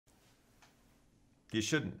You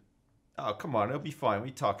shouldn't. Oh, come on, it'll be fine. What are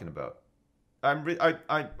you talking about?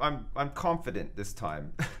 I'm confident this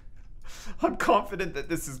time. I'm confident that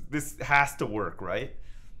this has to work, right?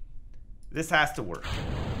 This has to work.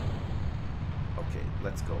 Okay,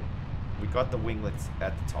 let's go. We got the winglets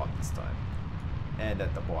at the top this time. And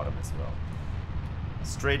at the bottom as well.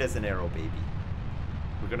 Straight as an arrow, baby.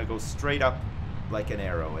 We're gonna go straight up like an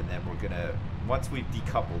arrow, and then we're gonna, once we've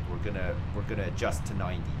decoupled, we're gonna adjust to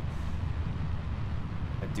 90.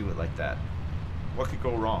 And do it like that. What could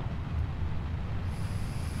go wrong?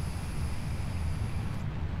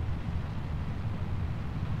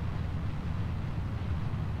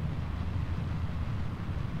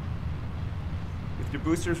 With your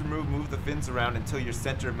boosters removed, move the fins around until your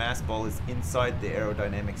center of mass ball is inside the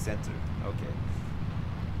aerodynamic center. Okay.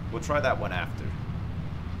 We'll try that one after.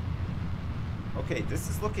 Okay, this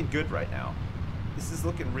is looking good right now. This is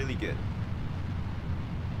looking really good.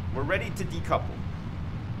 We're ready to decouple.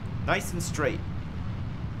 Nice and straight.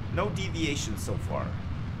 No deviation so far.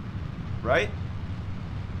 Right?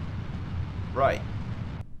 Right.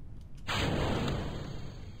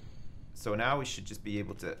 So now we should just be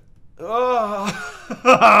able to... Oh,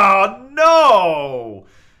 no!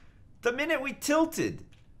 The minute we tilted.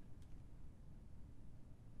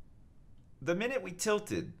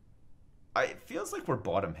 It feels like we're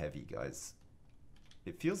bottom heavy, guys.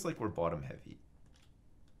 It feels like we're bottom heavy.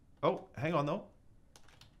 Oh, hang on though.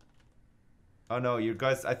 Oh no, you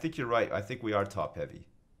guys, I think you're right. I think we are top heavy.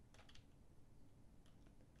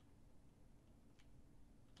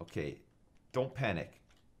 Okay, don't panic.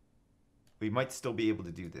 We might still be able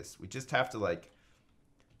to do this. We just have to like...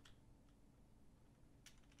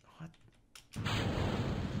 What?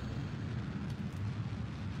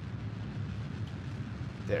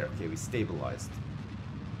 There, okay, we stabilized.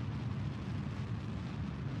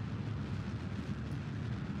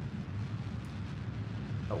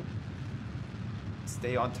 Oh.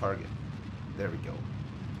 Stay on target. There we go.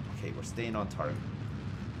 Okay, we're staying on target.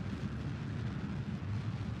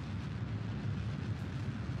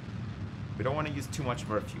 We don't want to use too much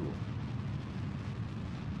of our fuel.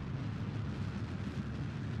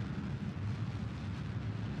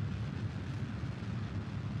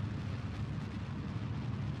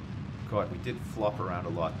 God, we did flop around a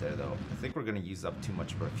lot there, though. I think we're going to use up too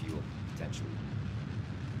much of our fuel, potentially.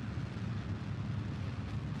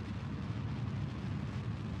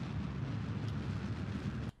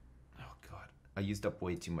 Oh, God. I used up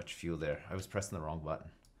way too much fuel there. I was pressing the wrong button.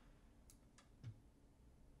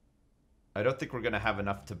 I don't think we're going to have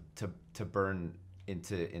enough to burn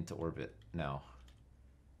into orbit now.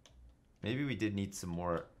 Maybe we did need some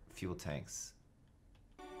more fuel tanks.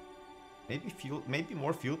 Maybe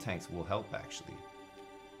more fuel tanks will help, actually.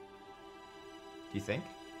 Do you think?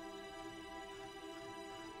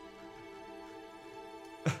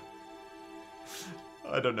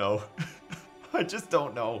 I don't know. I just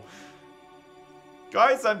don't know.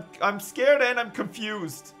 Guys, I'm scared and I'm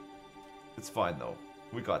confused. It's fine though.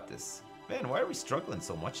 We got this. Man, why are we struggling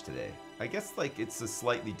so much today? I guess like it's a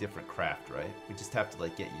slightly different craft, right? We just have to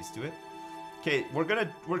like get used to it. Okay, we're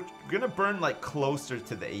gonna burn like closer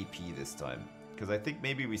to the AP this time, because I think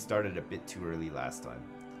maybe we started a bit too early last time.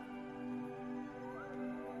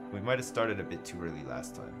 We might have started a bit too early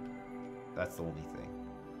last time. That's the only thing.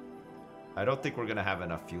 I don't think we're gonna have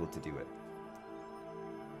enough fuel to do it.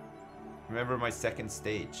 Remember my second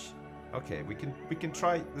stage. Okay, we can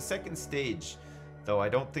try the second stage, though I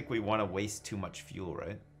don't think we want to waste too much fuel,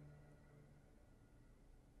 right?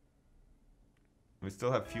 We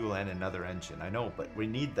still have fuel and another engine. I know, but we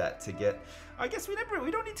need that to get... I guess we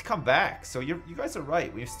don't need to come back. So you guys are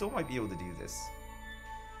right. We still might be able to do this.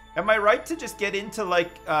 Am I right to just get into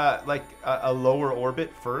like a lower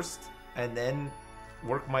orbit first and then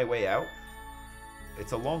work my way out?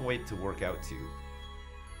 It's a long way to work out to.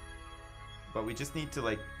 But we just need to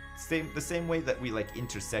like the same way that we like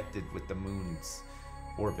intersected with the moon's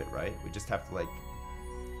orbit, right? We just have to like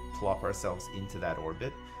plop ourselves into that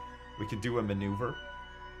orbit. We can do a maneuver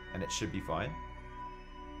and it should be fine.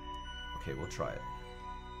 Okay, we'll try it.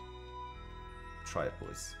 Try it,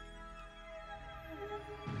 boys.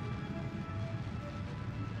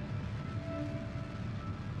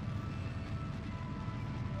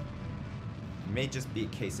 It may just be a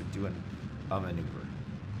case of doing a maneuver.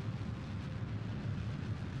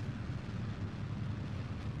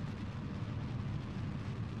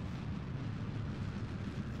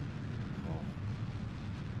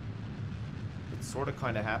 Sort of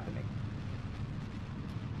kind of happening.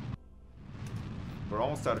 We're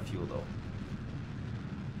almost out of fuel though.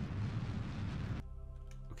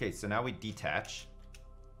 Okay, so now we detach.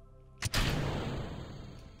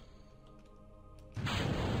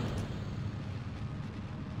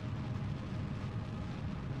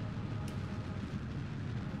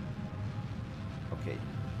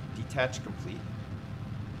 Detach complete.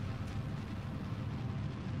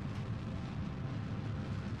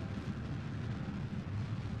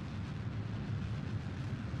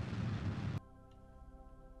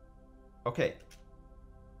 Okay.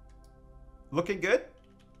 Looking good?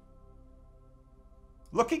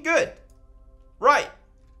 Looking good. Right.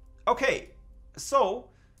 Okay. So,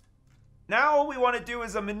 now all we want to do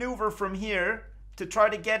is a maneuver from here to try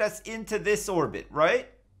to get us into this orbit, right?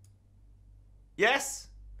 Yes?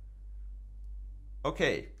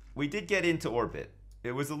 Okay. We did get into orbit.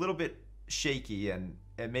 It was a little bit shaky and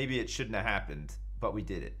maybe it shouldn't have happened, but we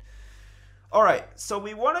did it. All right, so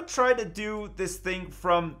we want to try to do this thing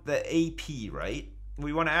from the AP, right?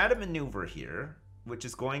 We want to add a maneuver here, which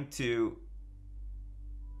is going to...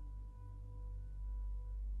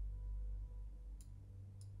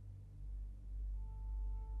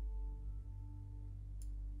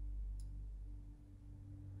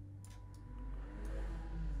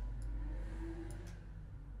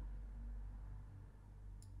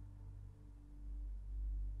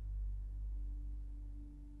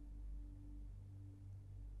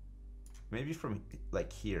 Maybe from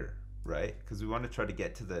like here, right? Because we want to try to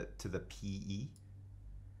get to the PE.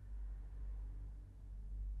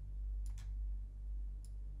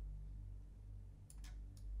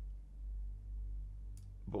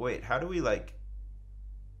 But wait, how do we like...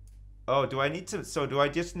 Oh, do I need to... So do I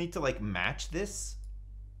just need to like match this?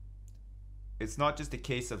 It's not just a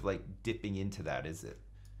case of like dipping into that, is it?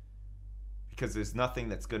 Because there's nothing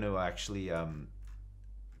that's going to actually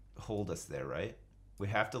hold us there, right? We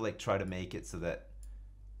have to like try to make it so that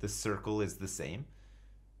the circle is the same.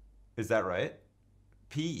 Is that right?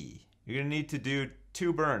 PE. You're going to need to do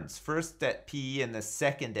 2 burns. First at PE and the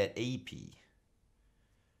second at AP.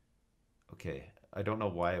 Okay. I don't know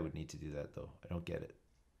why I would need to do that though. I don't get it.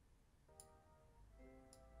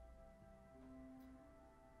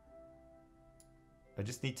 I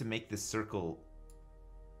just need to make this circle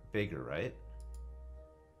bigger, right?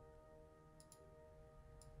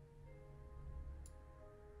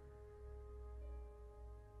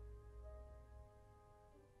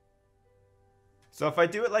 So if I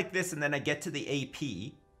do it like this and then I get to the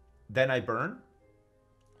AP, then I burn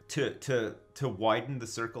to widen the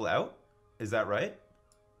circle out. Is that right?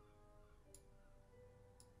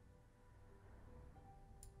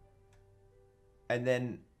 And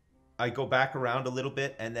then I go back around a little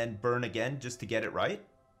bit and then burn again just to get it right?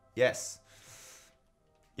 Yes.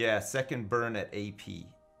 Yeah, second burn at AP.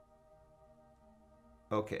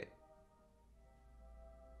 Okay.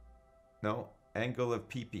 No, angle of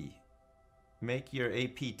PP. Make your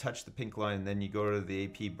AP touch the pink line, and then you go to the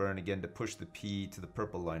AP burn again to push the P to the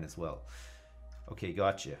purple line as well. Okay,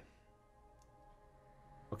 gotcha.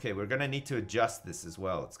 Okay, we're going to need to adjust this as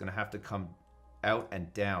well. It's going to have to come out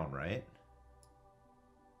and down, right?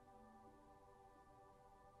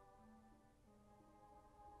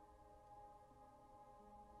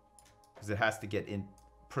 Because it has to get in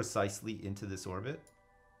precisely into this orbit.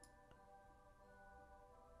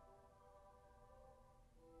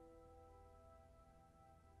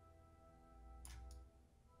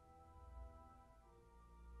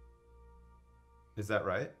 Is that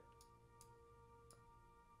right?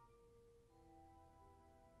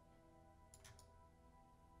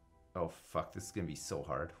 Oh, fuck. This is going to be so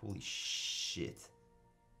hard. Holy shit.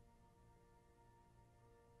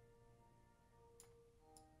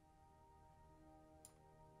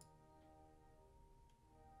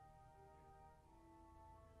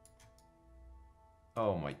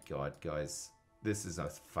 Oh my god, guys. This is a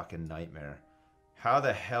fucking nightmare. How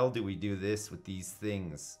the hell do we do this with these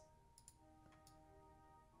things?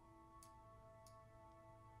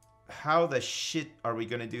 How the shit are we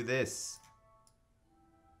gonna do this?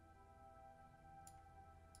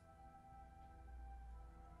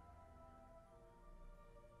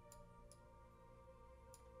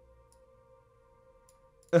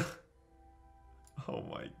 Oh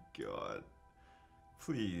my god.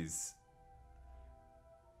 Please.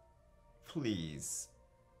 Please.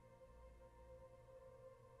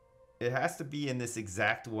 It has to be in this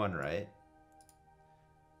exact one, right?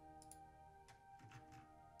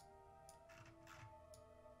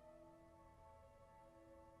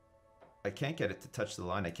 I can't get it to touch the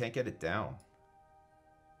line. I can't get it down.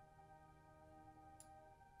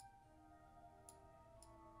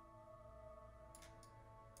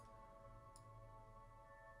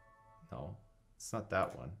 No, it's not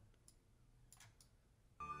that one.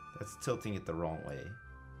 That's tilting it the wrong way.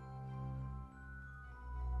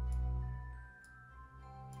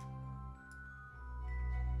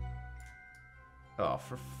 Oh,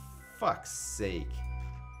 for fuck's sake.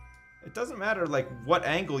 It doesn't matter like what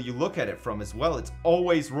angle you look at it from as well. It's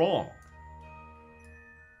always wrong.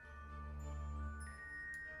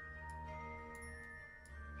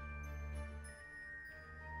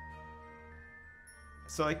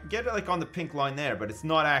 So I can get it like on the pink line there, but it's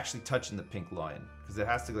not actually touching the pink line because it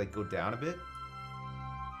has to like go down a bit.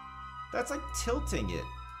 That's like tilting it.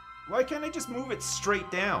 Why can't I just move it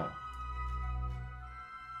straight down?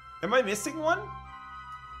 Am I missing one?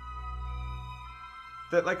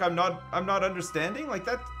 That like I'm not understanding? Like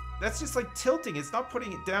that's just like tilting. It's not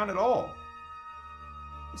putting it down at all.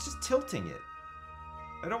 It's just tilting it.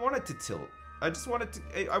 I don't want it to tilt. I just want it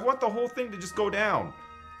to I want the whole thing to just go down.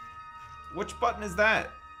 Which button is that?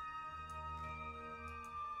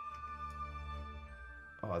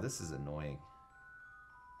 Oh, this is annoying.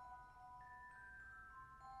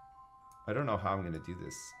 I don't know how I'm gonna do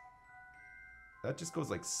this. That just goes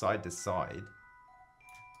like side to side.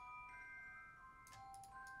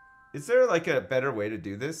 Is there like a better way to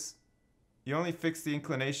do this? You only fix the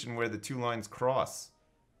inclination where the two lines cross.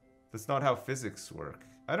 That's not how physics work.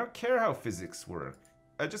 I don't care how physics work.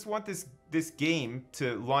 I just want this game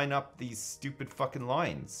to line up these stupid fucking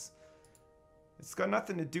lines. It's got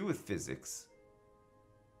nothing to do with physics.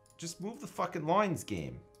 Just move the fucking lines,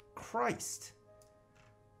 game. Christ.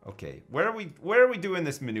 Okay, where are we doing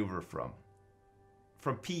this maneuver from?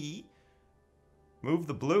 From P. Move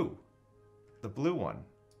the blue. The blue one.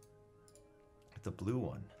 The blue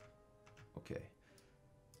one. Okay.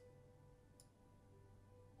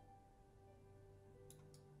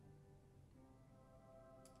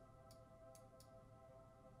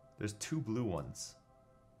 There's two blue ones.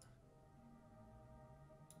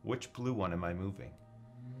 Which blue one am I moving?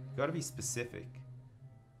 You gotta be specific.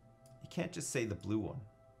 You can't just say the blue one.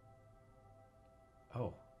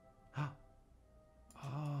 Oh.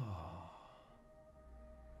 Oh.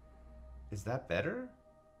 Is that better?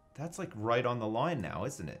 That's like right on the line now,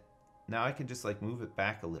 isn't it? Now I can just like move it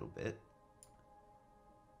back a little bit.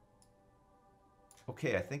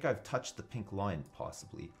 Okay, I think I've touched the pink line,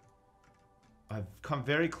 possibly. I've come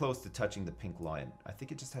very close to touching the pink line. I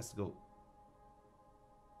think it just has to go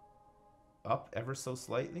up ever so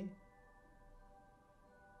slightly.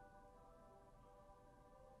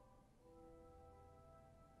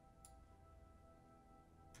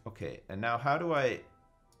 Okay, and now how do I...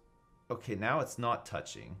 Okay, now it's not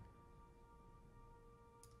touching.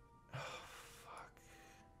 Oh, fuck.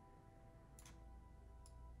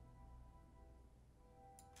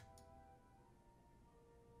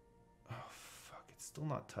 Oh, fuck. It's still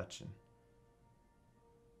not touching.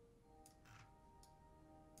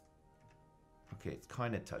 Okay, it's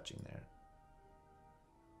kind of touching there.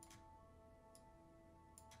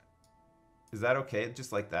 Is that okay?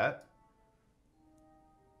 Just like that?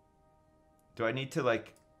 Do I need to,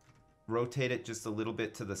 like, rotate it just a little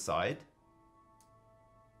bit to the side?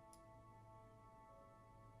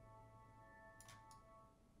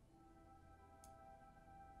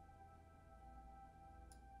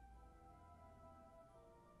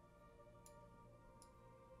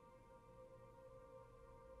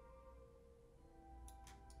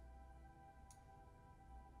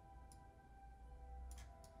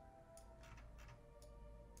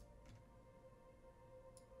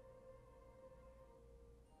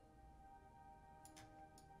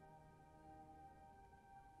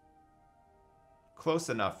 Close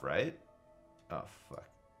enough, right? Oh, fuck.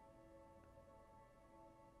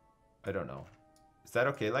 I don't know. Is that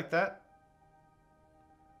okay like that?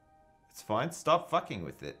 It's fine. Stop fucking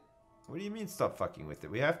with it. What do you mean stop fucking with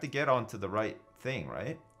it? We have to get onto the right thing,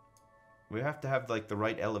 right? We have to have, like, the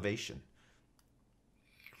right elevation.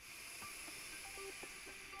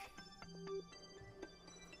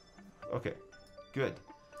 Okay. Good.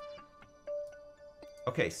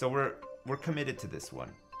 Okay, so we're committed to this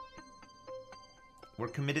one. We're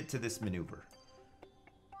committed to this maneuver.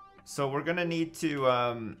 So we're gonna need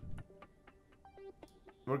to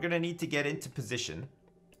get into position,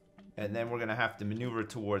 and then we're gonna have to maneuver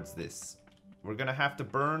towards this. We're gonna have to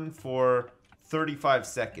burn for 35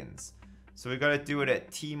 seconds. So we gotta do it at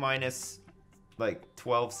T minus like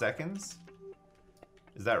 12 seconds.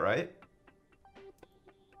 Is that right?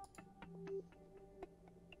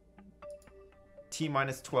 T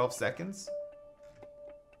minus 12 seconds.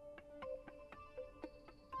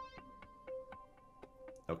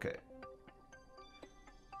 Okay.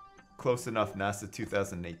 Close enough, NASA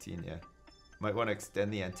 2018, yeah. Might want to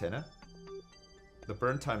extend the antenna. The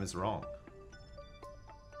burn time is wrong.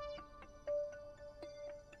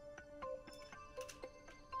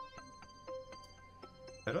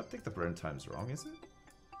 I don't think the burn time's wrong, is it?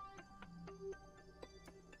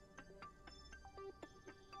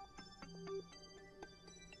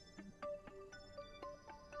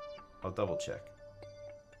 I'll double check.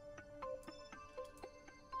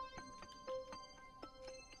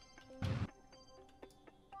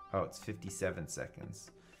 Oh, it's 57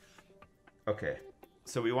 seconds. Okay.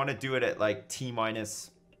 So we want to do it at like T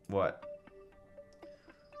minus what?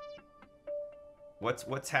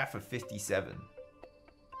 What's half of 57?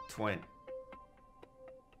 20.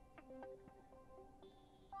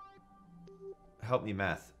 Help me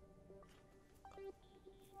math.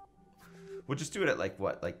 We'll just do it at like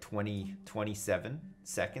what? Like 27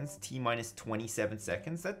 seconds? T minus 27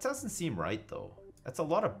 seconds? That doesn't seem right though. That's a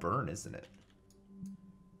lot of burn, isn't it?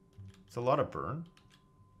 It's a lot of burn.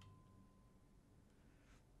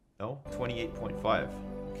 No? 28.5.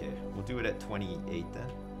 Okay, we'll do it at 28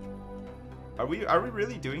 then. Are we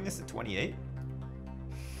really doing this at 28?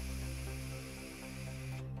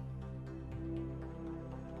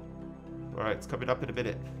 Alright, it's coming up in a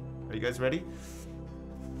minute. Are you guys ready?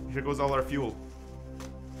 Here goes all our fuel.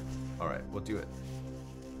 Alright, we'll do it.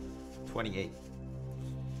 28.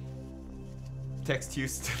 Text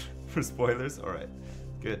Houston for spoilers. Alright,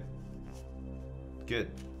 good.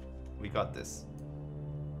 Good. We got this.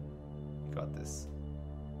 We got this.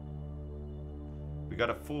 We got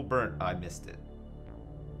a full burn. I missed it.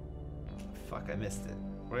 Fuck, I missed it.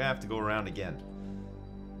 We're gonna have to go around again.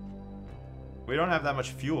 We don't have that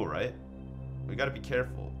much fuel, right? We gotta be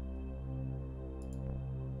careful.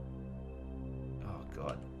 Oh,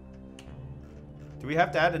 God. Do we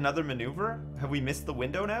have to add another maneuver? Have we missed the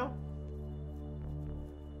window now?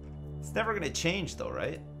 It's never gonna change, though,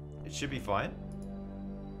 right? It should be fine.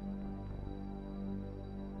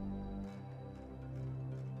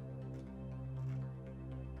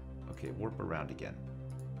 Okay, warp around again.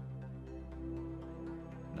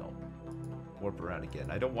 No. Warp around again.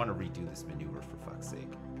 I don't want to redo this maneuver, for fuck's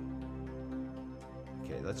sake.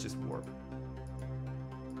 Okay, let's just warp.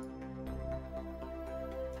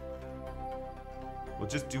 We'll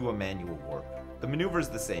just do a manual warp. The maneuver's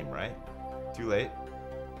the same, right? Too late?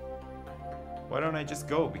 Why don't I just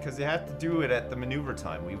go? Because you have to do it at the maneuver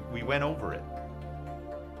time. We went over it.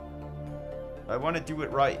 I want to do it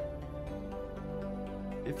right.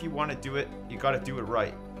 If you want to do it, you got to do it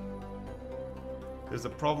right. There's a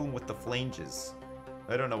problem with the flanges.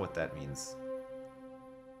 I don't know what that means.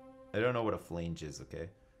 I don't know what a flange is, okay?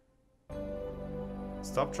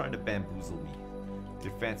 Stop trying to bamboozle me with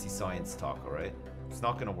your fancy science talk, alright? It's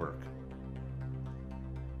not gonna work.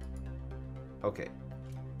 Okay.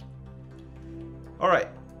 Alright.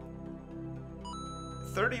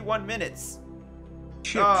 31 minutes.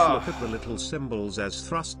 Ships look at the little symbols as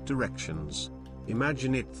thrust directions.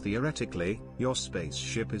 Imagine it theoretically, your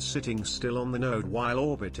spaceship is sitting still on the node while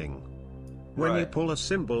orbiting. When you pull a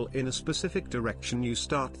symbol in a specific direction, you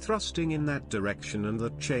start thrusting in that direction, and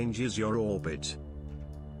that changes your orbit.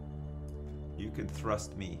 You can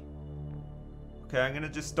thrust me. Okay, I'm gonna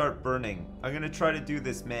just start burning. I'm gonna try to do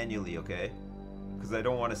this manually, okay? Because I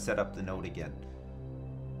don't want to set up the node again.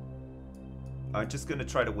 I'm just gonna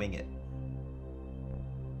try to wing it.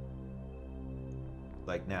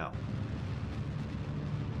 Like now.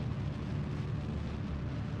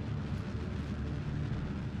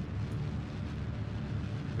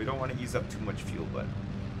 We don't want to use up too much fuel, but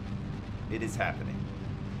it is happening.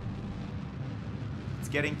 It's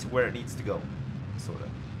getting to where it needs to go, sort of.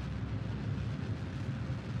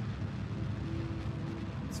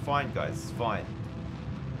 It's fine, guys. It's fine.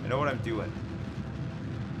 I know what I'm doing.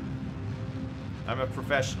 I'm a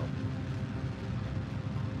professional.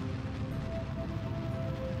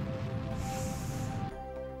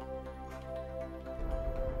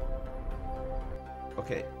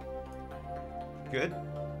 Okay. Good.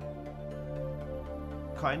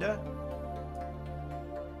 Kinda?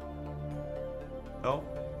 No?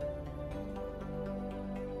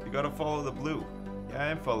 You gotta follow the blue. Yeah, I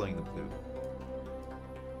am following the blue.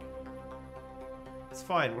 It's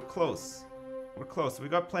fine, we're close. We're close. We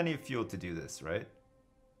got plenty of fuel to do this, right?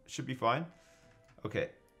 Should be fine.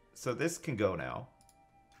 Okay, so this can go now.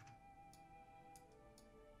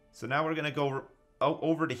 So now we're gonna go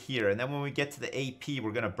over to here, and then when we get to the AP,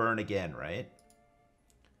 we're gonna burn again, right?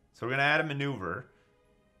 So we're gonna add a maneuver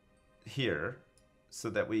here so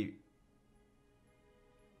that we...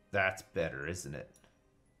 That's better, isn't it?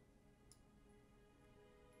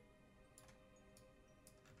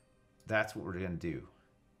 That's what we're gonna do.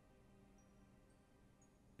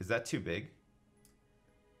 Is that too big?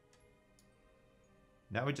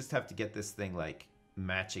 Now we just have to get this thing like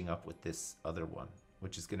matching up with this other one,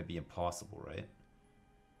 which is gonna be impossible, right?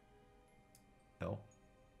 No.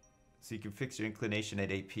 So you can fix your inclination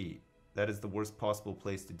at AP. That is the worst possible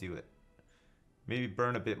place to do it. Maybe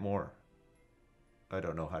burn a bit more. I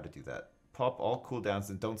don't know how to do that. pop all cooldowns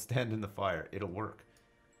and don't stand in the fire. It'll work.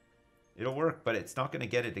 It'll work, but it's not going to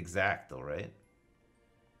get it exact though, right?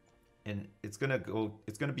 And it's going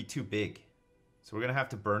to be too big. So we're going to have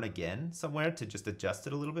to burn again somewhere to just adjust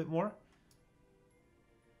it a little bit more.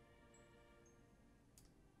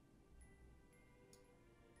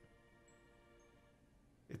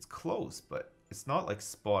 It's close, but it's not like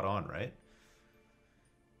spot on, right?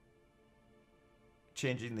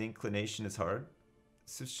 Changing the inclination is hard.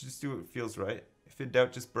 So just do what feels right. If in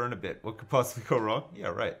doubt, just burn a bit. What could possibly go wrong? Yeah,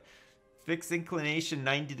 right. Fix inclination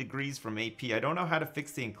 90 degrees from AP. I don't know how to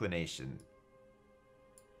fix the inclination.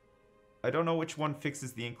 I don't know which one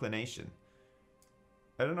fixes the inclination.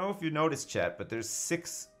 I don't know if you noticed, chat, but there's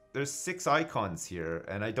six icons here,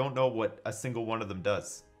 and I don't know what a single one of them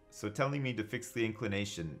does. So telling me to fix the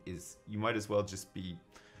inclination is, you might as well just be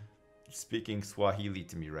speaking Swahili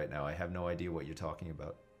to me right now. I have no idea what you're talking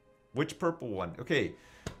about. Which purple one? Okay,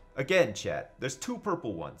 again, chat, there's two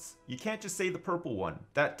purple ones. You can't just say the purple one.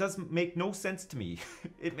 That doesn't make no sense to me.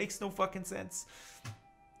 It makes no fucking sense.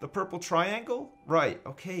 The purple triangle? Right,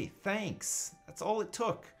 okay, thanks. That's all it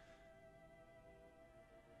took.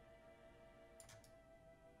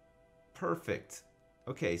 Perfect.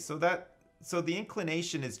 Okay, so the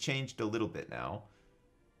inclination has changed a little bit now,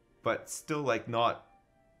 but still like not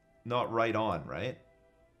right on, right?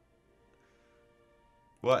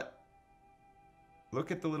 What? Look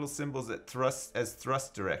at the little symbols that as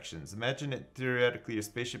thrust directions. Imagine it theoretically your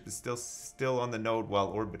spaceship is still on the node while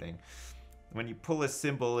orbiting. When you pull a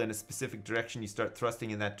symbol in a specific direction, you start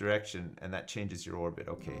thrusting in that direction, and that changes your orbit.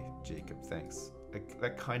 Okay, Jacob, thanks.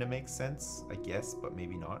 That kind of makes sense, I guess, but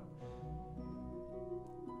maybe not.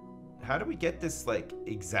 How do we get this, like,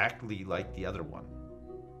 exactly like the other one?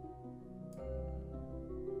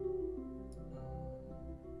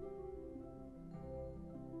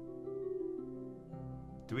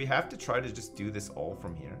 Do we have to try to just do this all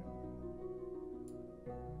from here?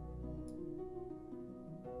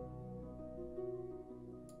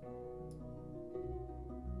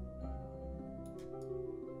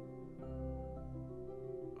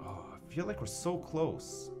 Oh, I feel like we're so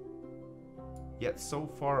close, yet so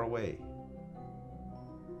far away.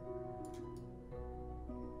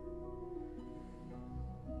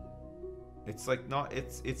 It's like not,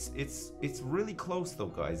 it's really close though,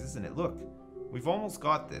 guys, isn't it? Look, we've almost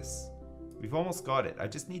got this. We've almost got it. I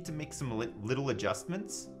just need to make some little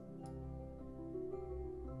adjustments.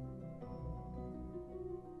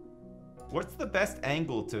 What's the best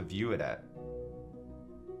angle to view it at?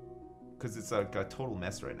 Because it's like a total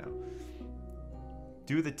mess right now.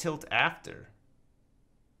 Do the tilt after.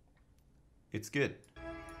 It's good.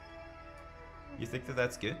 You think that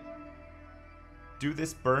that's good? Do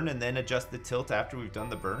this burn and then adjust the tilt after we've done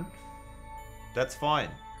the burn? That's fine.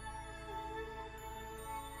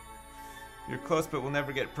 You're close, but we'll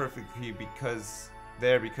never get perfectly because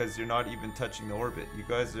you're not even touching the orbit. You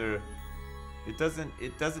guys are... It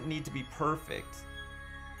doesn't need to be perfect.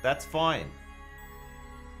 That's fine.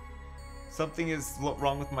 Something is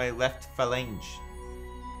wrong with my left phalange.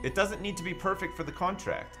 It doesn't need to be perfect for the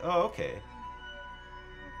contract. Oh, okay.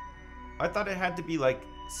 I thought it had to be, like,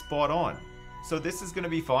 spot on. So this is going to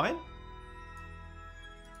be fine?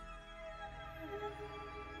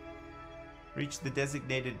 Reach the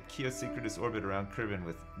designated geosynchronous orbit around Kerbal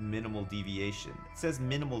with minimal deviation. It says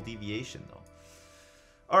minimal deviation, though.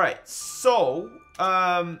 Alright, so,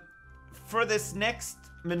 for this next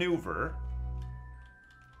maneuver,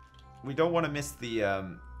 we don't want to miss the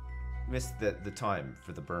time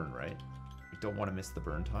for the burn, right? We don't want to miss the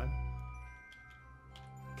burn time.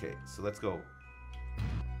 Okay, so let's go.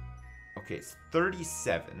 Okay, it's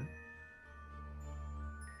 37.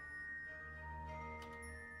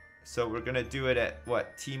 So we're gonna do it at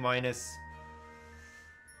what? T minus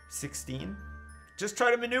 16? Just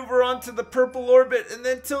try to maneuver onto the purple orbit and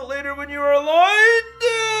then tilt later when you are aligned.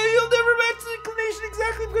 You'll never match the inclination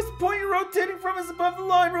exactly because the point you're rotating from is above the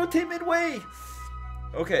line. Rotate midway.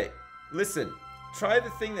 Okay, listen. Try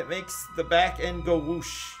the thing that makes the back end go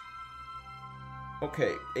whoosh.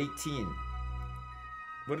 Okay, 18.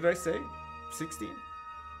 What did I say? 16?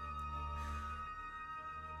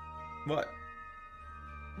 What?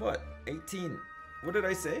 What? 18. What did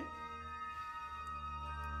I say?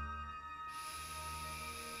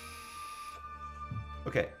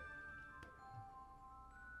 Okay.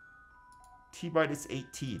 T minus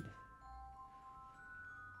 18.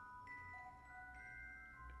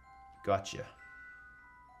 Gotcha.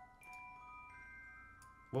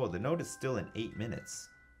 Whoa, the node is still in 8 minutes.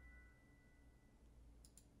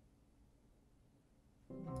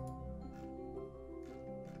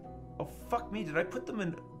 Oh, fuck me. Did I put them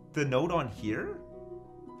in the node on here?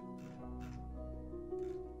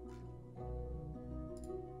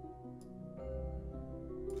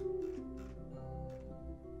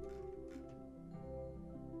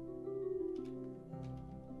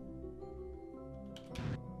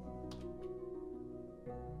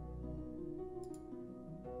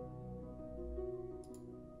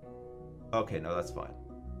 Okay, no, that's fine.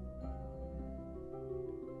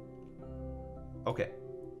 Okay.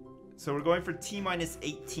 So we're going for T minus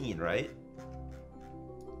 18, right?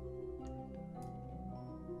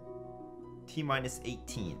 T minus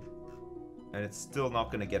 18. And it's still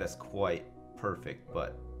not going to get us quite perfect,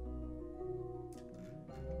 but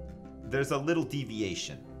there's a little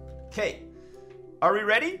deviation. Okay. Are we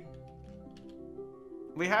ready?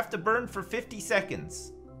 We have to burn for 50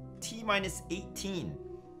 seconds. T minus 18.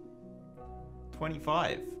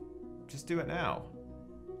 25. Just do it now.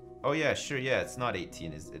 Oh yeah, sure, yeah, it's not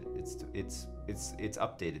 18, is it? It's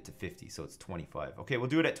updated to 50, so it's 25. Okay, we'll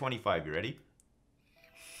do it at 25. You ready?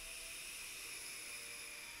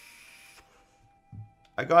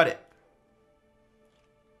 I got it.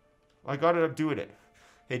 I got it, I'm doing it.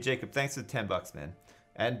 Hey Jacob, thanks for the 10 bucks, man.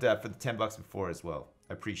 And for the 10 bucks before as well.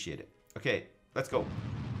 I appreciate it. Okay, let's go.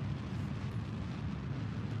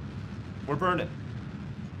 We're burning.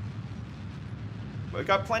 We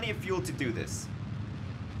got plenty of fuel to do this.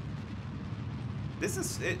 This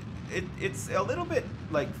is it's a little bit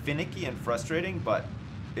like finicky and frustrating, but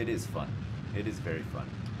it is fun. It is very fun.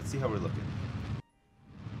 Let's see how we're looking.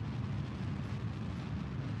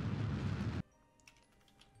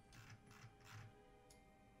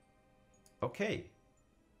 Okay.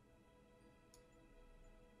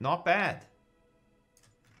 Not bad.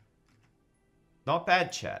 Not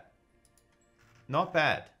bad, chat. Not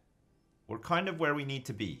bad. We're kind of where we need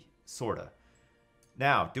to be, sorta.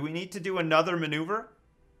 Now, do we need to do another maneuver?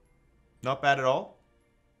 Not bad at all.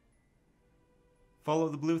 Follow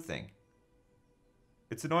the blue thing.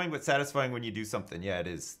 It's annoying but satisfying when you do something. Yeah, it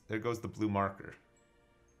is. There goes the blue marker.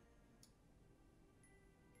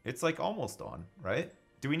 It's like almost on, right?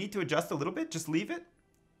 Do we need to adjust a little bit? Just leave it?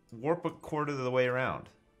 Warp a quarter of the way around.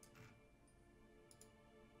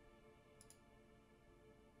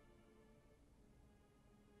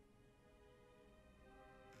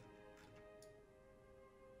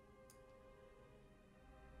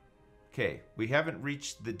 Okay, we haven't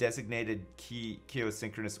reached the designated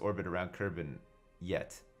geosynchronous orbit around Kerbal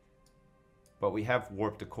yet. But we have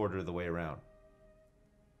warped a quarter of the way around.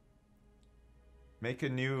 Make a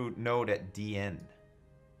new node at DN.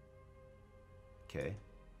 Okay.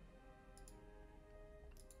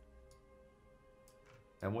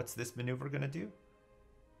 And what's this maneuver gonna do?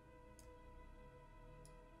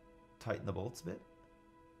 Tighten the bolts a bit.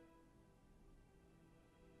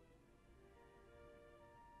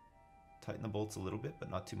 Tighten the bolts a little bit,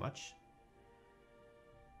 but not too much.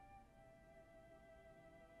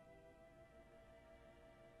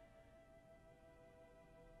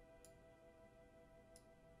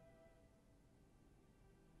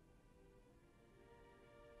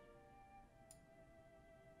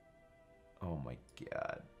 Oh my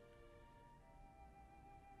god.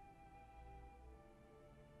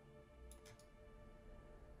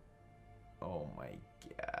 Oh my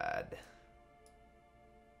god.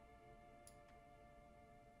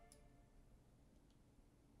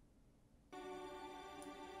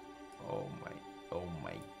 Oh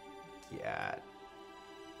my god.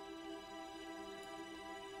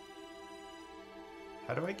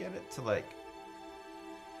 How do I get it to like...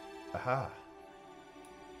 Aha.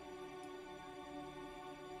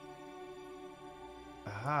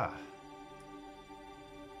 Aha.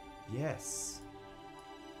 Yes.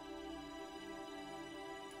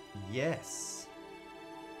 Yes.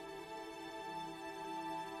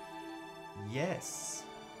 Yes.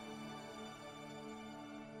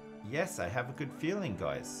 Yes, I have a good feeling,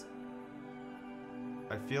 guys.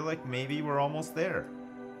 I feel like maybe we're almost there.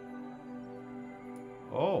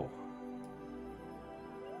 Oh.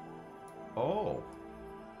 Oh.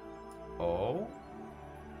 Oh.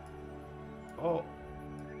 Oh.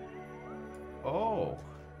 Oh.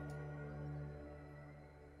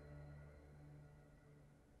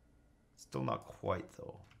 Still not quite,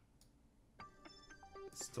 though.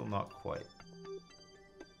 Still not quite.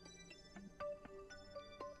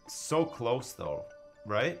 So close, though,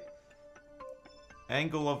 right?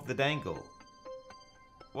 Angle of the dangle.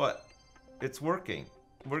 What? It's working.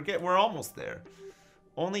 We're almost there.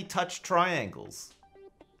 Only touch triangles.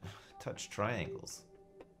 Touch triangles.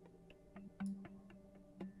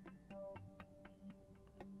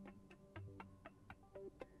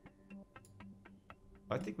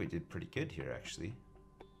 I think we did pretty good here, actually.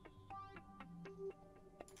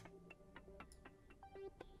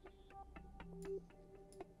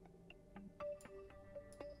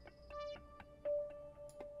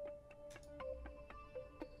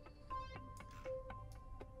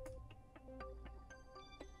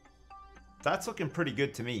 That's looking pretty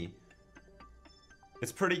good to me.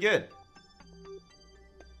 It's pretty good.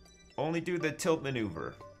 Only do the tilt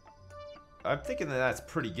maneuver. I'm thinking that that's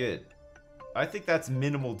pretty good. I think that's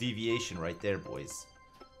minimal deviation right there, boys.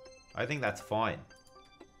 I think that's fine.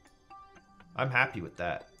 I'm happy with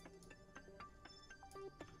that.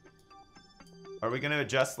 Are we going to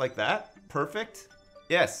adjust like that? Perfect?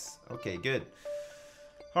 Yes. Okay, good.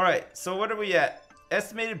 Alright, so what are we at?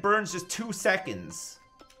 Estimated burns just 2 seconds.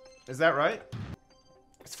 Is that right?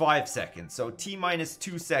 It's 5 seconds. So T minus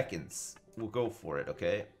 2 seconds. We'll go for it,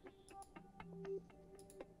 okay?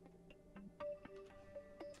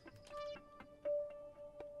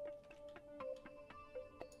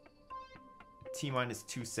 T minus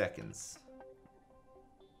 2 seconds.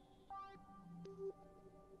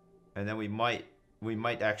 And then we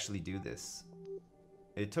might actually do this.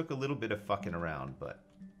 It took a little bit of fucking around, but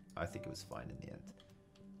I think it was fine in the end.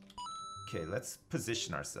 Okay, let's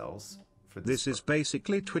position ourselves for this. This is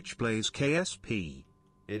basically Twitch Plays KSP.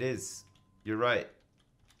 It is. You're right.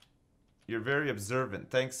 You're very observant.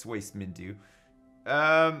 Thanks, Waste Mindu.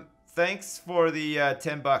 Thanks for the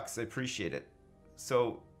 10 bucks. I appreciate it.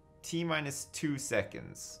 So, T minus 2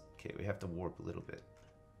 seconds. Okay, we have to warp a little bit.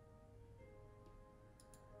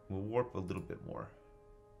 We'll warp a little bit more.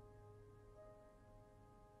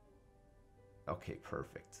 Okay,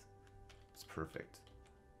 perfect. It's perfect.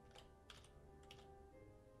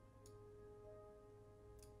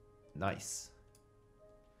 Nice.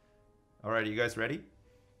 Alright, are you guys ready?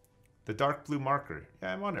 The dark blue marker.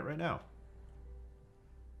 Yeah, I'm on it right now.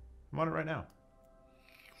 I'm on it right now.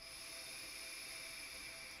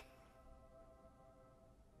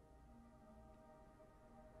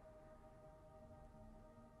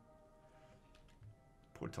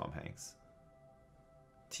 Poor Tom Hanks.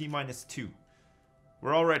 T minus 2.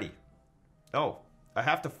 We're all ready. Oh, I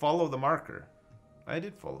have to follow the marker. I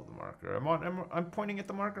did follow the marker. I'm pointing at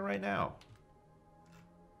the marker right now.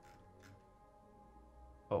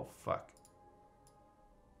 Oh, fuck.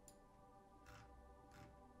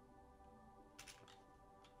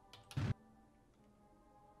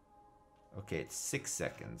 Okay, it's 6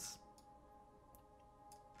 seconds.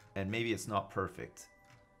 And maybe it's not perfect.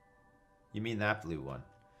 You mean that blue one?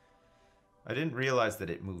 I didn't realize that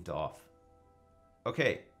it moved off.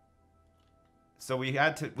 Okay. So we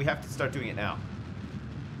have to start doing it now.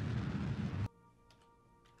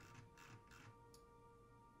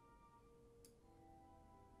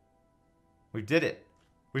 We did it.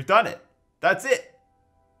 We've done it. That's it.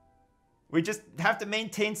 We just have to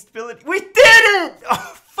maintain stability. We did it!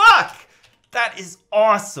 Oh, fuck! That is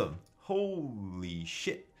awesome. Holy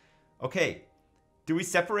shit. Okay. Do we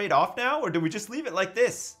separate off now, or do we just leave it like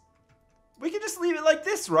this? We can just leave it like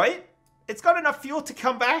this, right? It's got enough fuel to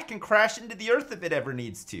come back and crash into the Earth if it ever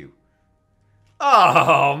needs to.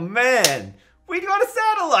 Oh, man. We got a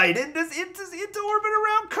satellite into orbit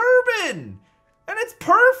around Kerbal. And it's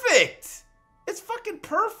perfect. It's fucking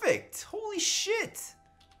perfect. Holy shit.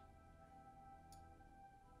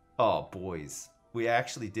 Oh, boys. We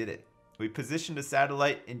actually did it. We positioned a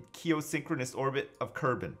satellite in geosynchronous orbit of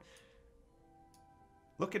Kerbal.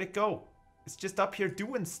 Look at it go. It's just up here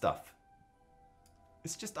doing stuff.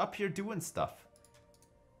 It's just up here doing stuff.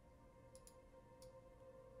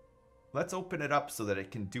 Let's open it up so that it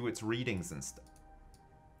can do its readings and stuff.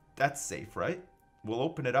 That's safe, right? We'll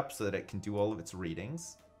open it up so that it can do all of its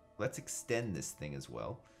readings. Let's extend this thing as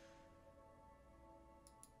well.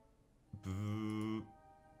 Boop.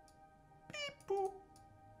 Beep boop.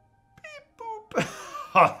 Beep boop.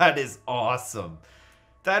 Oh, that is awesome.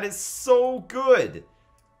 That is so good.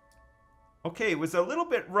 Okay, it was a little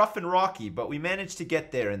bit rough and rocky, but we managed to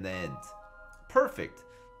get there in the end. Perfect.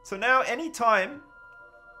 So now, anytime...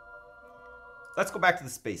 Let's go back to the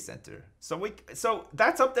Space Center. So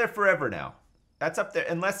that's up there forever now. That's up there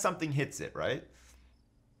unless something hits it, right?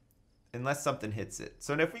 Unless something hits it.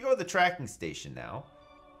 So if we go to the tracking station now,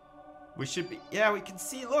 we should be... Yeah, we can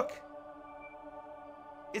see, look.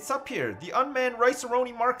 It's up here. The Unmanned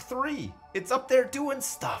Rice-A-Roni Mark III. It's up there doing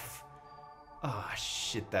stuff. Oh,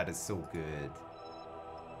 shit, that is so good.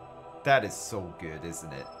 That is so good,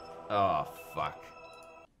 isn't it? Oh, fuck.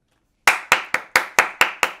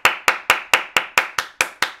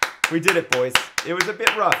 We did it, boys. It was a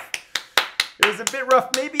bit rough. It was a bit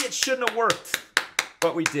rough. Maybe it shouldn't have worked,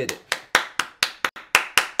 but we did it.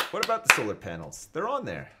 What about the solar panels? They're on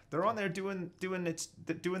there. They're on there doing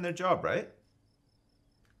their job, right?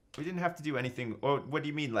 We didn't have to do anything. Oh, what do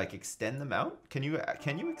you mean, like extend them out? Can you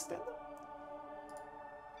extend them?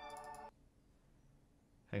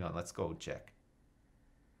 Hang on, let's go check.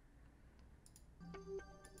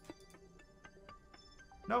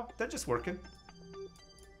 No, they're just working.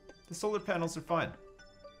 The solar panels are fine.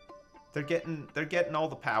 They're getting all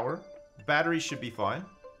the power. The batteries should be fine.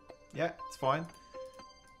 Yeah, it's fine.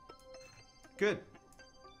 Good.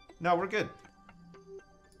 No, we're good.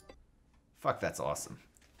 Fuck, that's awesome.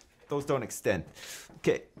 Those don't extend.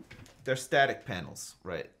 Okay. They're static panels,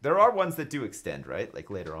 right? There are ones that do extend, right?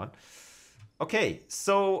 Like later on. Okay,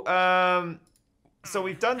 so so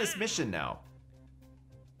we've done this mission now.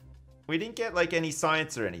 We didn't get like any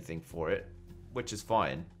science or anything for it, which is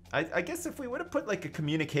fine. I guess if we would have put like a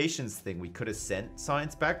communications thing, we could have sent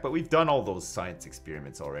science back, but we've done all those science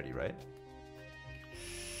experiments already, right?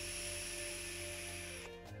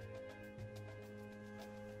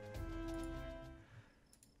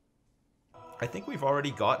 I think we've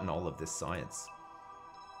already gotten all of this science.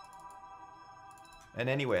 And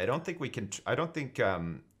anyway, I don't think we can, I don't think,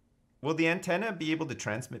 will the antenna be able to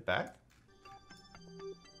transmit back?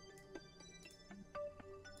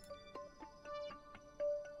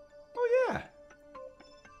 Oh yeah.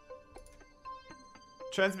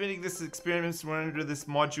 Transmitting this experiment will render this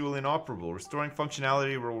module inoperable. Restoring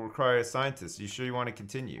functionality will require a scientist. You sure you want to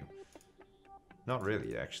continue? Not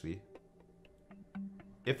really, actually.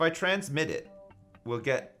 If I transmit it, we'll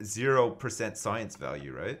get 0% science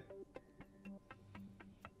value, right?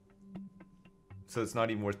 So it's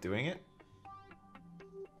not even worth doing it?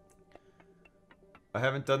 I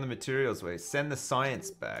haven't done the materials way. Send the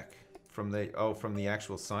science back. From the, oh, from the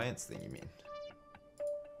actual science thing, you mean?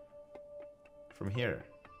 From here.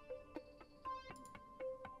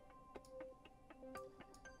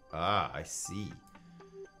 Ah, I see.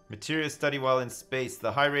 Material study while in space.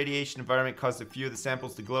 The high radiation environment caused a few of the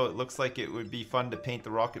samples to glow. It looks like it would be fun to paint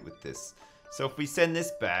the rocket with this. So if we send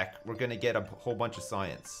this back, we're going to get a whole bunch of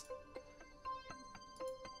science.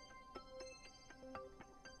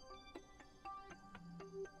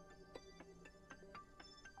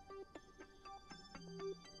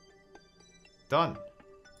 Done.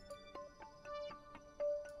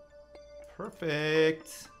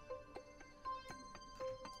 Perfect.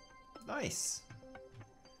 Nice.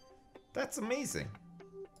 That's amazing.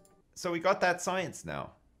 So we got that science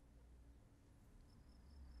now.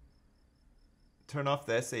 Turn off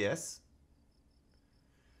the SAS?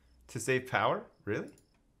 To save power? Really?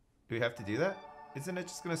 Do we have to do that? Isn't it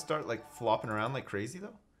just gonna start like flopping around like crazy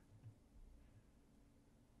though?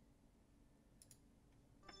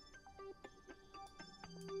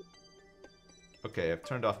 Okay, I've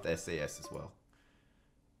turned off the SAS as well.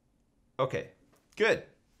 Okay, good.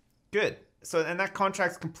 Good. So, and that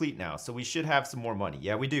contract's complete now, so we should have some more money.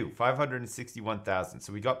 Yeah, we do. 561,000.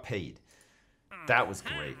 So we got paid. That was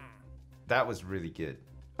great. That was really good.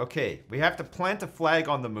 Okay, we have to plant a flag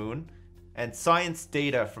on the moon and science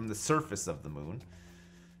data from the surface of the moon.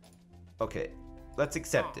 Okay, let's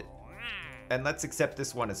accept it. And let's accept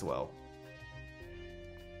this one as well.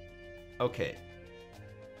 Okay.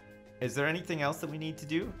 Is there anything else that we need to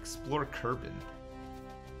do? Explore Kerbal.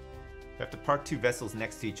 We have to park two vessels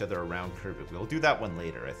next to each other around Kerbal. We'll do that one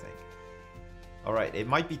later, I think. Alright, it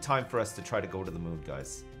might be time for us to try to go to the moon,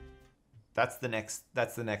 guys. That's the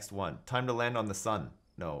next one. Time to land on the sun.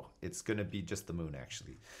 No, it's gonna be just the moon,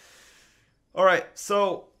 actually. Alright,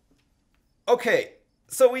 so... Okay,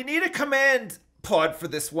 so we need a command pod for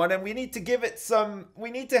this one, and we need to give it some... We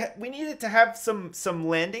need it to have some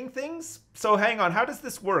landing things. So hang on, how does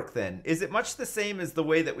this work then? Is it much the same as the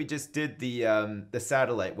way that we just did the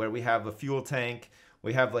satellite, where we have a fuel tank,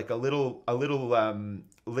 we have like a little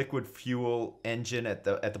liquid fuel engine at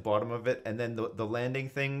the bottom of it, and then the landing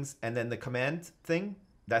things, and then the command thing?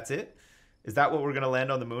 That's it? Is that what we're gonna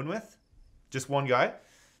land on the moon with? Just one guy?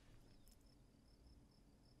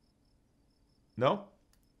 No?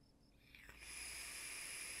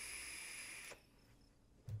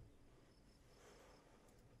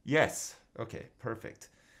 Yes. Okay, perfect.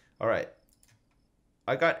 All right.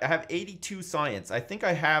 I have 82 science. I think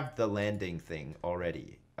I have the landing thing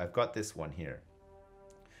already. I've got this one here.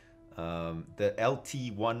 The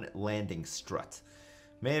LT1 landing strut.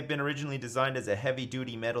 May have been originally designed as a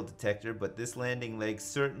heavy-duty metal detector, but this landing leg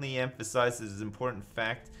certainly emphasizes an important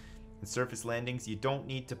fact. In surface landings, you don't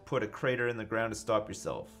need to put a crater in the ground to stop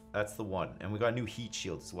yourself. That's the one. And we got a new heat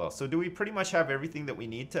shield as well. So do we pretty much have everything that we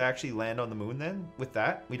need to actually land on the moon then? With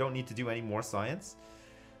that, we don't need to do any more science?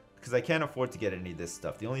 Because I can't afford to get any of this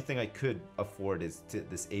stuff. The only thing I could afford is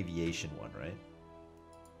this aviation one, right?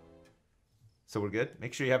 So we're good?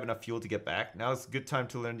 Make sure you have enough fuel to get back. Now is a good time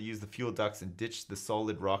to learn to use the fuel ducts and ditch the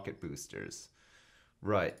solid rocket boosters.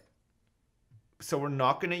 Right. So we're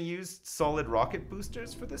not going to use solid rocket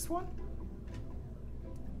boosters for this one?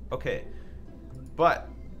 Okay. But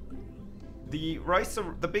the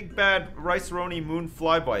big bad Rice-A-Roni moon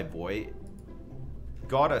flyby boy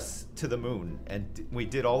got us to the moon, and we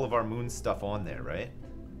did all of our moon stuff on there, right?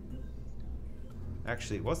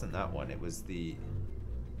 Actually, it wasn't that one. It was the...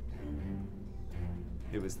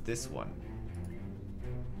 It was this one.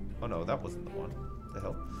 Oh no, that wasn't the one. The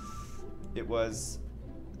hell? It was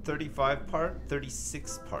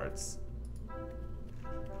 36 parts.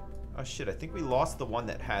 Oh shit, I think we lost the one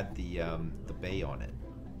that had the bay on it.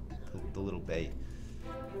 The little bay.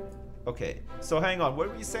 Okay, so hang on, what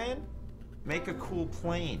were you saying? Make a cool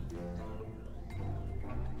plane.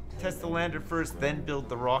 Test the lander first, then build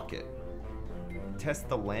the rocket. Test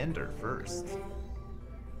the lander first.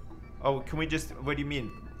 Oh, can we just, what do you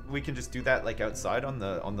mean? We can just do that like outside on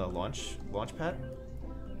the launch pad?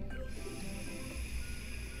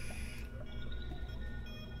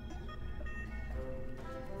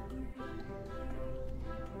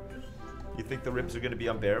 You think the ribs are going to be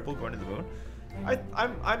unbearable going to the moon?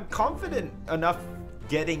 I'm confident enough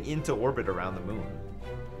getting into orbit around the moon.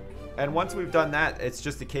 And once we've done that, it's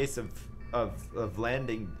just a case of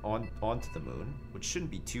landing onto the moon, which shouldn't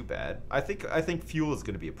be too bad. I think fuel is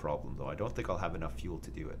going to be a problem though. I don't think I'll have enough fuel to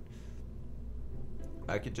do it.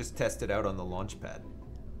 I could just test it out on the launch pad.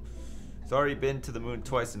 It's already been to the moon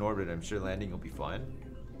twice in orbit. I'm sure landing will be fine.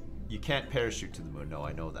 You can't parachute to the moon. No,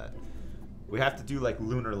 I know that. We have to do like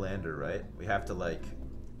lunar lander, right? We have to like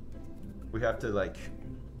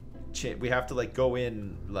go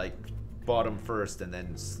in like bottom first and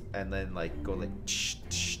then like go like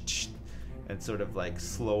and sort of like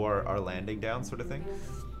slow our landing down sort of thing.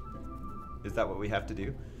 Is that what we have to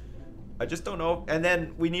do? I just don't know. And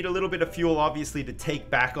then we need a little bit of fuel obviously to take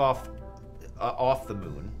back off the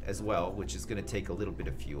moon as well, which is going to take a little bit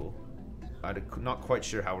of fuel. I'm not quite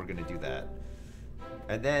sure how we're going to do that.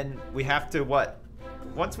 And then we have to what?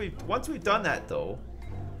 Once we've done that though,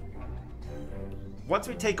 once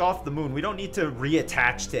we take off the moon, we don't need to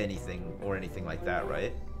reattach to anything or anything like that,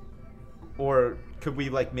 right? Or could we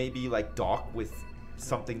like maybe like dock with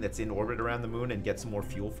something that's in orbit around the moon and get some more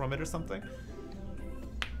fuel from it or something?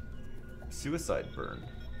 Suicide burn.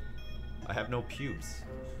 I have no pubes.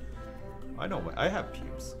 I know, I have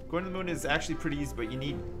pubes. Going to the moon is actually pretty easy, but you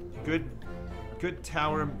need good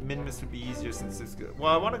tower. Minimus would be easier since it's good.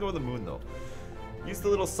 Well, I want to go to the moon though. Use the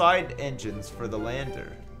little side engines for the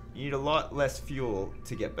lander. You need a lot less fuel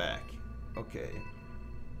to get back. Okay.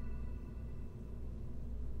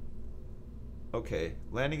 Okay,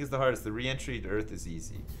 landing is the hardest. The re-entry to Earth is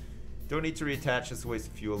easy. Don't need to reattach, just a waste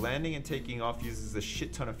of fuel. Landing and taking off uses a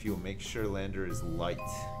shit ton of fuel. Make sure lander is light.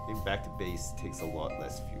 Getting back to base takes a lot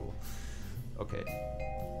less fuel. Okay.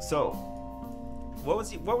 So,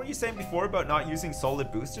 what were you saying before about not using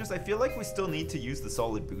solid boosters? I feel like we still need to use the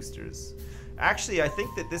solid boosters. Actually, I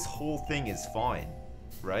think that this whole thing is fine,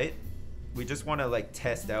 right? We just want to like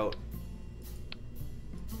test out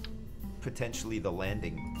potentially the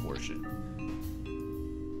landing portion.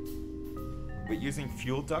 But using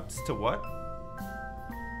fuel ducts to what?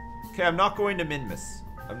 Okay, I'm not going to Minmus.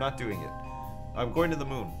 I'm not doing it. I'm going to the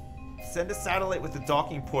moon. Send a satellite with a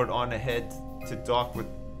docking port on ahead to dock with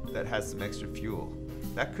that has some extra fuel.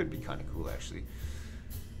 That could be kind of cool, actually.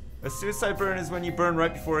 A suicide burn is when you burn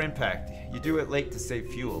right before impact. You do it late to save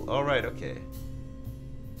fuel. Alright, okay.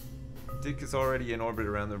 Dick is already in orbit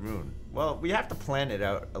around the moon. Well, we have to plan it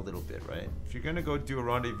out a little bit, right? If you're gonna go do a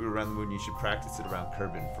rendezvous around the moon, you should practice it around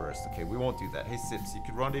Kerbal first. Okay, we won't do that. Hey Sips, you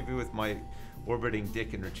could rendezvous with my orbiting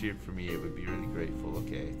Dick and retrieve for me. It would be really grateful.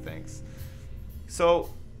 Okay, thanks. So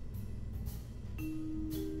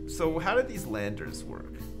how do these landers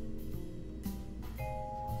work?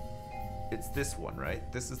 It's this one,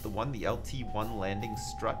 right? This is the one, the LT1 landing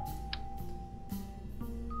strut.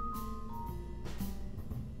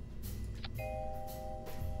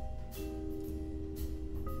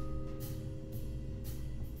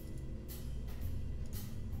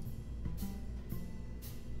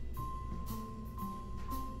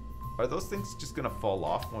 Are those things just gonna fall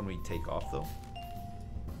off when we take off though?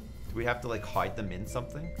 Do we have to like hide them in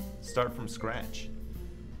something? Start from scratch.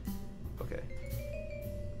 Okay.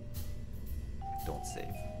 Don't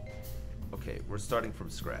save. Okay, we're starting from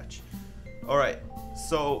scratch. Alright,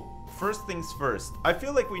 so first things first. I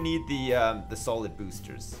feel like we need the solid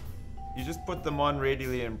boosters. You just put them on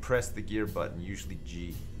radially and press the gear button, usually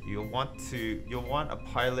G. You'll want a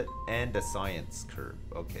pilot and a science curve.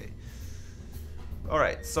 Okay.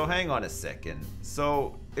 Alright, so hang on a second.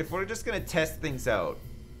 So, if we're just gonna test things out,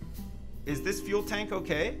 is this fuel tank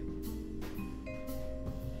okay?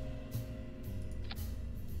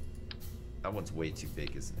 That one's way too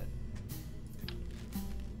big, isn't it?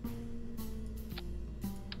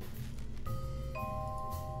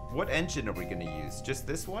 What engine are we gonna use? Just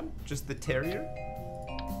this one? Just the Terrier?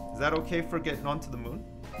 Is that okay for getting onto the moon?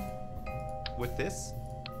 With this?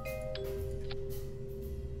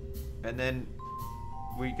 And then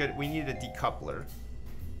we need a decoupler.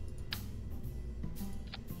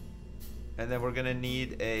 And then we're gonna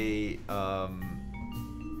need a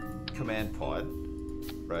command pod,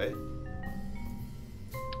 right?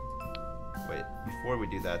 Wait, before we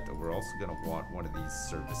do that though, we're also gonna want one of these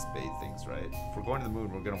service bay things, right? If we're going to the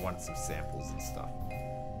moon, we're gonna want some samples and stuff.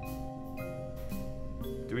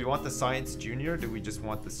 Do we want the Science Junior, or do we just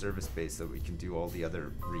want the service base so we can do all the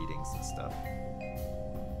other readings and stuff?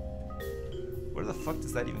 Where the fuck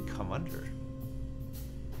does that even come under?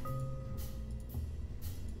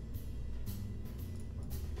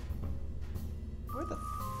 Where the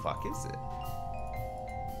fuck is it?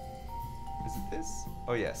 Is it this?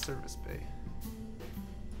 Oh yeah, service bay.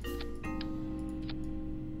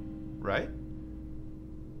 Right?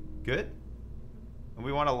 Good? And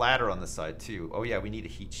we want a ladder on the side too. Oh yeah, we need a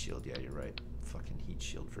heat shield. Yeah, you're right. Fucking heat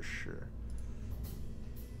shield for sure.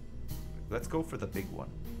 Let's go for the big one.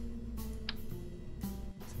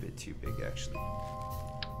 It's a bit too big actually.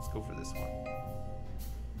 Let's go for this one.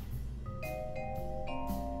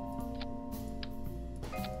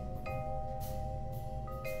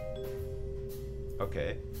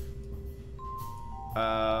 Okay.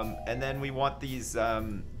 And then we want these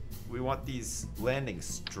landing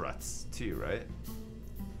struts too, right?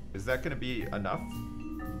 Is that gonna be enough?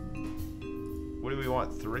 What do we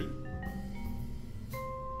want? 3?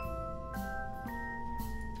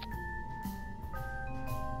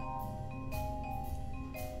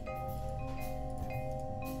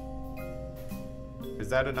 Is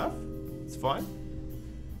that enough? It's fine.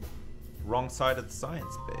 Wrong side of the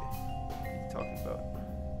science bay. What are you talking about?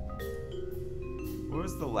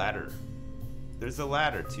 Where's the ladder? There's a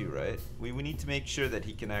ladder too, right? We need to make sure that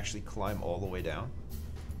he can actually climb all the way down.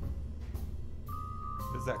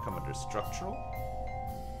 Does that come under structural?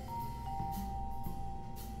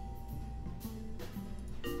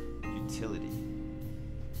 Utility.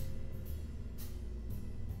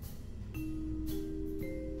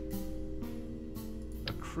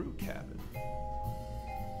 A crew cabin.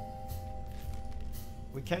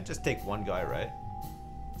 We can't just take one guy, right?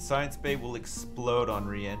 Science bay will explode on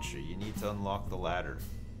re-entry. You need to unlock the ladder.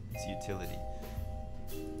 It's utility.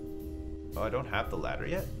 Oh, I don't have the ladder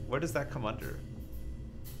yet? Where does that come under?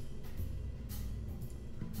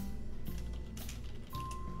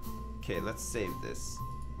 Okay, let's save this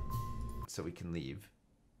so we can leave.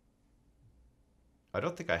 I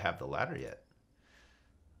don't think I have the ladder yet.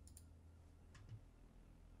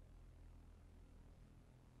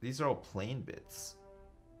 These are all plane bits.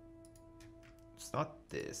 It's not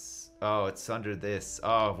this. Oh, it's under this.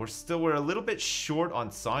 Oh, we're a little bit short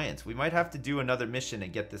on science. We might have to do another mission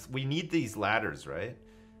and get this. We need these ladders, right?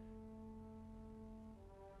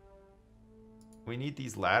 We need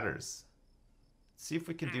these ladders. See if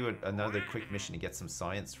we can do another quick mission to get some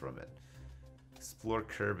science from it. Explore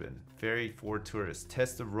Kerbal. Ferry for tourists.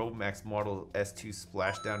 Test the Roadmax Model S2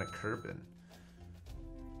 splashdown at Kerbal.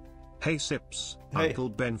 Hey Sips, Hey. Uncle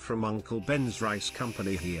Ben from Uncle Ben's Rice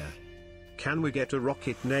Company here. Can we get a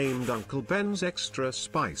rocket named Uncle Ben's Extra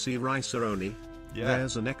Spicy Rice-A-Roni? Yeah.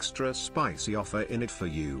 There's an extra spicy offer in it for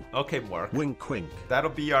you. Okay, Mark. Wink wink. That'll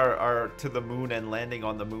be our to the moon and landing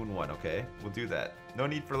on the moon one, okay? We'll do that. No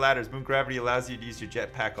need for ladders. Moon gravity allows you to use your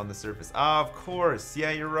jetpack on the surface. Ah, of course. Yeah,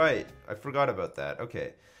 you're right. I forgot about that.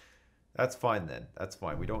 Okay. That's fine then. That's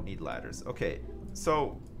fine. We don't need ladders. Okay.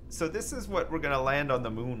 So this is what we're going to land on the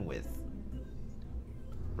moon with.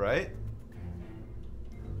 Right?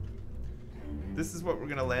 This is what we're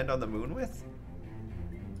going to land on the moon with?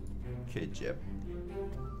 Okay, Jip.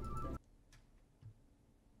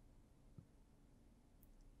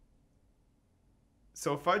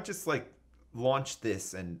 So if I just like launch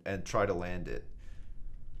this and try to land it.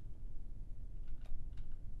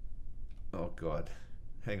 Oh god.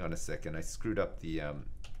 Hang on a second. I screwed up the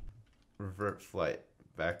revert flight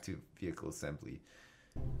back to vehicle assembly.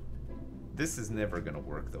 This is never gonna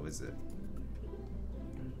work though, is it?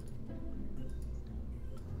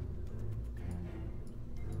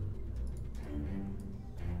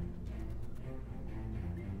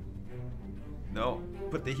 No,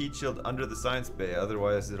 put the heat shield under the science bay,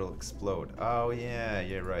 otherwise it'll explode. Oh yeah,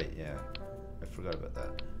 you're right, yeah. I forgot about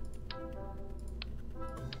that.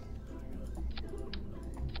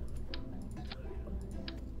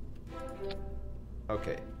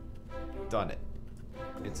 Okay. Done it.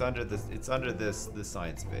 It's under this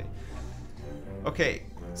science bay. Okay,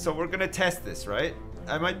 so we're gonna test this, right?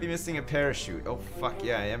 I might be missing a parachute. Oh fuck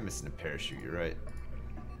yeah, I am missing a parachute, you're right.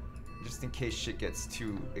 Just in case shit gets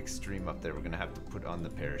too extreme up there, we're gonna have to put on the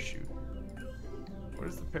parachute.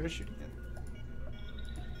 Where's the parachute again?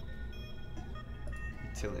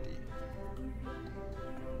 Utility.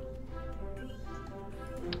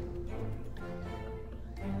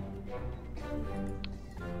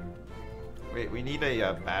 Wait, we need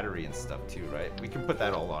a battery and stuff too, right? We can put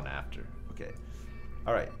that all on after. Okay.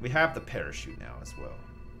 All right, we have the parachute now as well.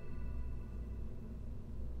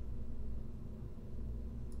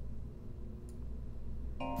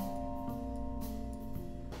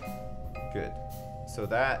 Good. So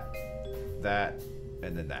that,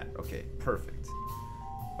 and then that. Okay, perfect.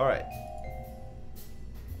 All right.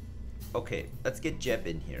 Okay, let's get Jeb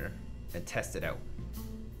in here and test it out.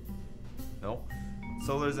 No?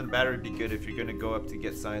 Solars and battery would be good if you're going to go up to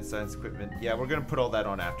get science equipment. Yeah, we're going to put all that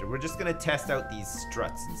on after. We're just going to test out these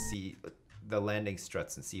struts and see the landing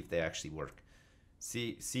struts and see if they actually work.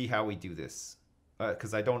 See how we do this.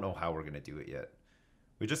 Because I don't know how we're going to do it yet.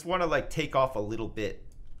 We just want to like take off a little bit.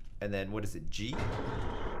 And then what is it? G?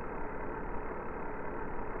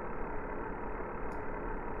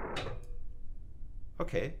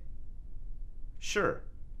 Okay. Sure.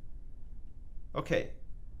 Okay.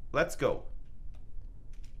 Let's go.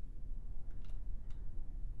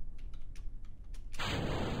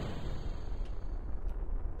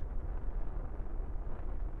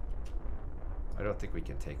 I don't think we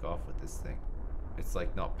can take off with this thing. It's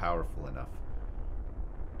like not powerful enough.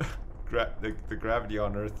 The gravity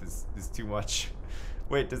on Earth is too much.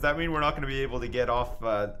 Wait, does that mean we're not going to be able to get off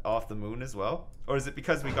the moon as well? Or is it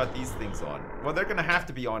because we got these things on? Well, they're going to have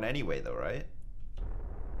to be on anyway though, right?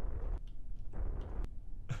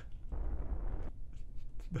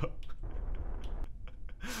 No.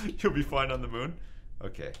 You'll be fine on the moon?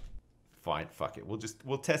 Okay. Fine, fuck it.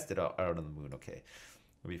 We'll test it out on the moon, okay.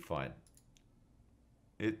 We'll be fine.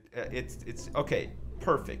 It's okay,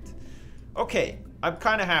 perfect. Okay, I'm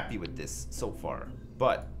kind of happy with this so far,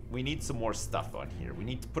 but we need some more stuff on here. We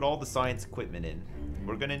need to put all the science equipment in.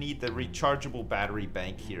 We're gonna need the rechargeable battery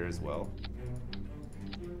bank here as well.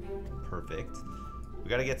 Perfect. We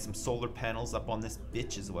gotta get some solar panels up on this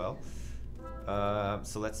bitch as well.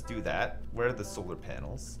 So let's do that. Where are the solar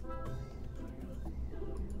panels?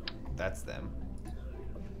 That's them.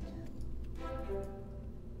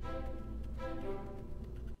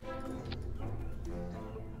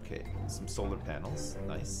 Okay, some solar panels.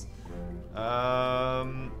 Nice.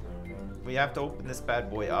 We have to open this bad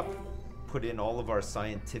boy up. Put in all of our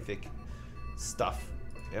scientific stuff.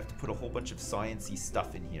 We have to put a whole bunch of sciencey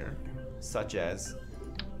stuff in here. Such as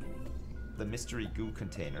the mystery goo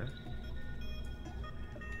container.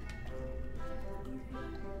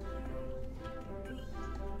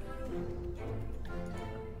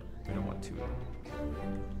 We don't want two of them.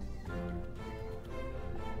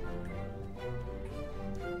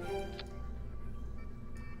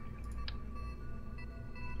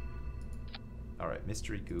 Alright,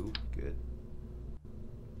 mystery goo, good.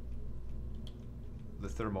 The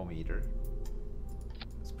thermometer.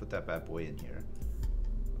 Let's put that bad boy in here.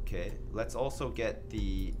 Okay, let's also get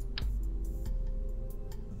the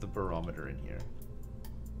barometer in here.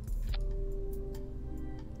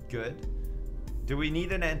 Good. Do we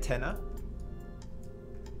need an antenna?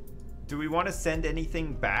 Do we want to send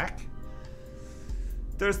anything back?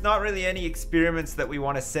 There's not really any experiments that we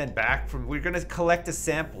want to send back from. We're going to collect a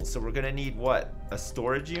sample, so we're going to need what? A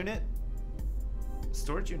storage unit?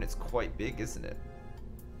 Storage unit's quite big, isn't it?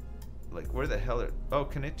 Like, where the hell are... Oh,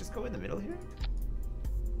 can it just go in the middle here?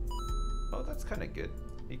 Oh, that's kind of good.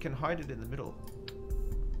 You can hide it in the middle.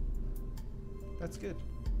 That's good.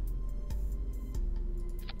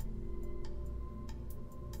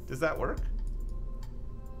 Does that work?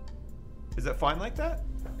 Is it fine like that?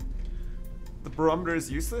 The barometer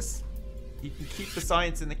is useless? You can keep the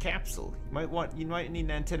science in the capsule. You might need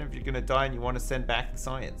an antenna if you're gonna die and you want to send back the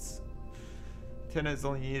science. Antenna is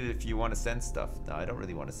only needed if you want to send stuff. No, I don't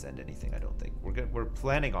really want to send anything, I don't think. We're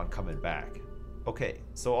planning on coming back. Okay,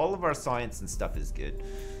 so all of our science and stuff is good.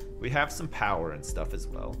 We have some power and stuff as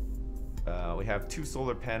well. We have 2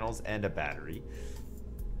 solar panels and a battery.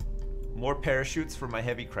 More parachutes for my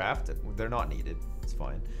heavy craft. They're not needed. It's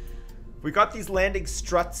fine. We got these landing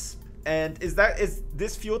struts. And is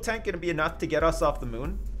this fuel tank going to be enough to get us off the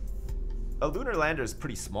moon? A lunar lander is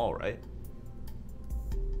pretty small, right?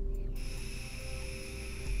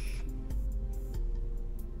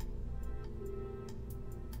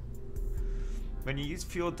 When you use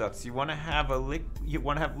fuel ducts, you want to have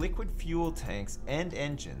liquid fuel tanks and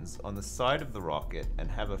engines on the side of the rocket, and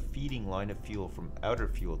have a feeding line of fuel from outer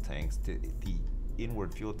fuel tanks to the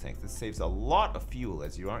inward fuel tanks. This saves a lot of fuel,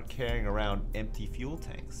 as you aren't carrying around empty fuel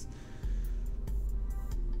tanks.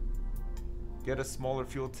 Get a smaller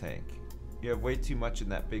fuel tank. You have way too much in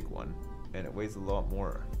that big one, and it weighs a lot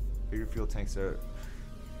more. Bigger fuel tanks are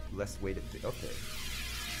less weighted. Okay.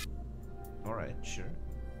 Alright, sure.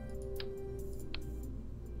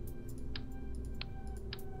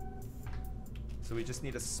 So we just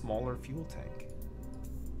need a smaller fuel tank.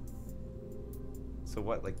 So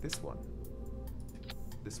what, like this one?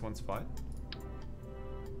 This one's fine?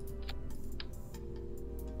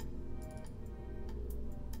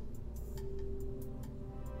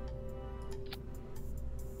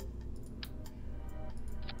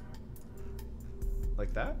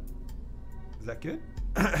 Like that? Is that good?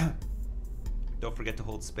 Don't forget to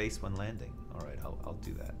hold space when landing. Alright, I'll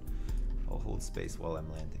do that. I'll hold space while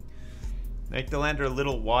I'm landing. Make the lander a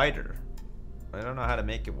little wider. I don't know how to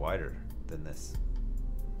make it wider than this.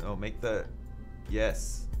 No, make the...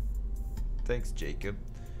 Yes. Thanks, Jacob.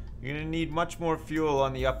 You're gonna need much more fuel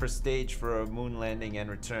on the upper stage for a moon landing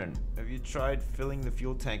and return. Have you tried filling the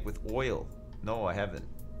fuel tank with oil? No, I haven't.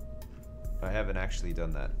 I haven't actually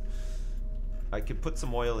done that. I could put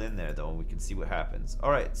some oil in there though and we can see what happens.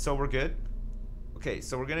 Alright, so we're good. Okay,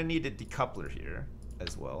 so we're gonna need a decoupler here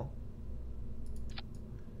as well.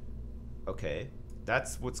 Okay,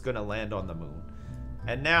 that's what's gonna land on the moon.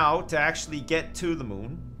 And now, to actually get to the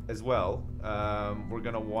moon as well, we're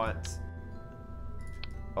gonna want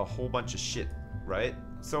a whole bunch of shit, right?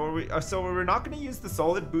 So we're not gonna use the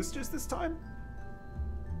solid boosters this time?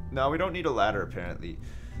 No, we don't need a ladder apparently.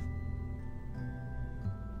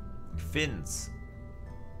 Fins.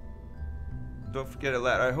 Don't forget a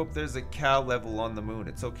ladder. I hope there's a cow level on the moon.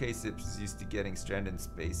 It's okay, Sips is used to getting stranded in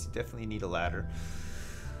space. You definitely need a ladder.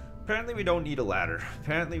 Apparently we don't need a ladder.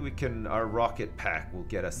 Apparently we can, our rocket pack will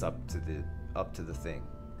get us up to the thing.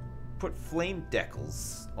 Put flame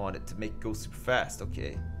decals on it to make it go super fast.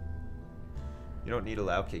 Okay. You don't need a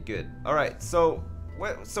ladder. Okay, good. All right. So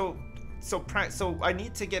I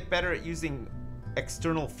need to get better at using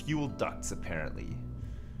external fuel ducts apparently.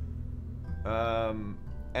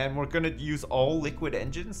 And we're gonna use all liquid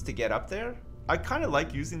engines to get up there. I kind of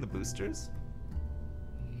like using the boosters.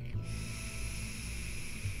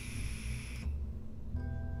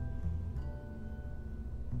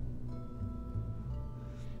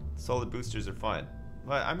 Solid boosters are fine.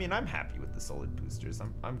 But I mean, I'm happy with the solid boosters.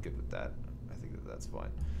 I'm good with that. I think that's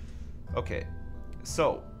fine. Okay,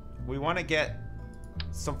 so we want to get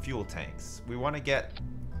some fuel tanks. We want to get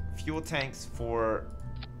fuel tanks for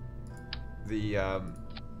the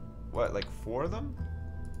what, like 4 of them?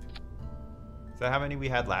 Is that how many we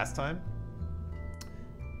had last time?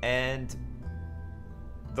 And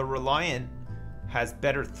the Reliant has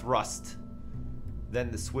better thrust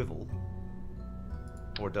than the swivel.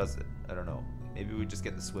 Or does it? I don't know. Maybe we just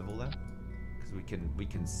get the swivel then? Because we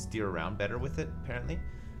can steer around better with it, apparently.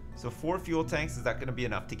 So 4 fuel tanks, is that going to be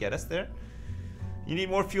enough to get us there? You need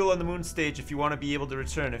more fuel on the moon stage if you want to be able to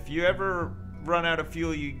return. If you ever run out of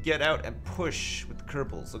fuel, you get out and push with the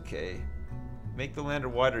Kerbals. Okay. Make the lander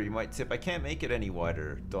wider, you might tip. I can't make it any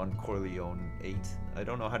wider, Don Corleone 8. I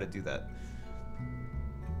don't know how to do that.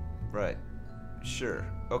 Right. Sure.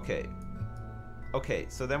 Okay. Okay,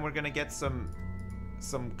 so then we're going to get some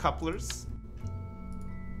couplers.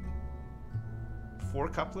 4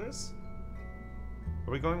 couplers?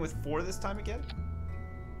 Are we going with 4 this time again?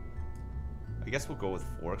 I guess we'll go with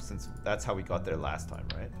 4 since that's how we got there last time,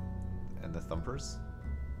 right? And the thumpers.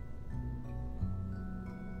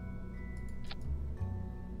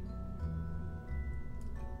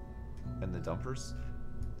 And the dumpers.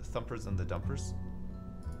 The thumpers and the dumpers.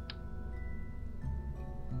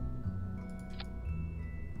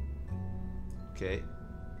 Okay.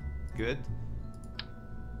 Good.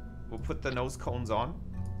 We'll put the nose cones on.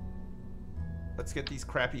 Let's get these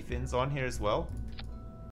crappy fins on here as well.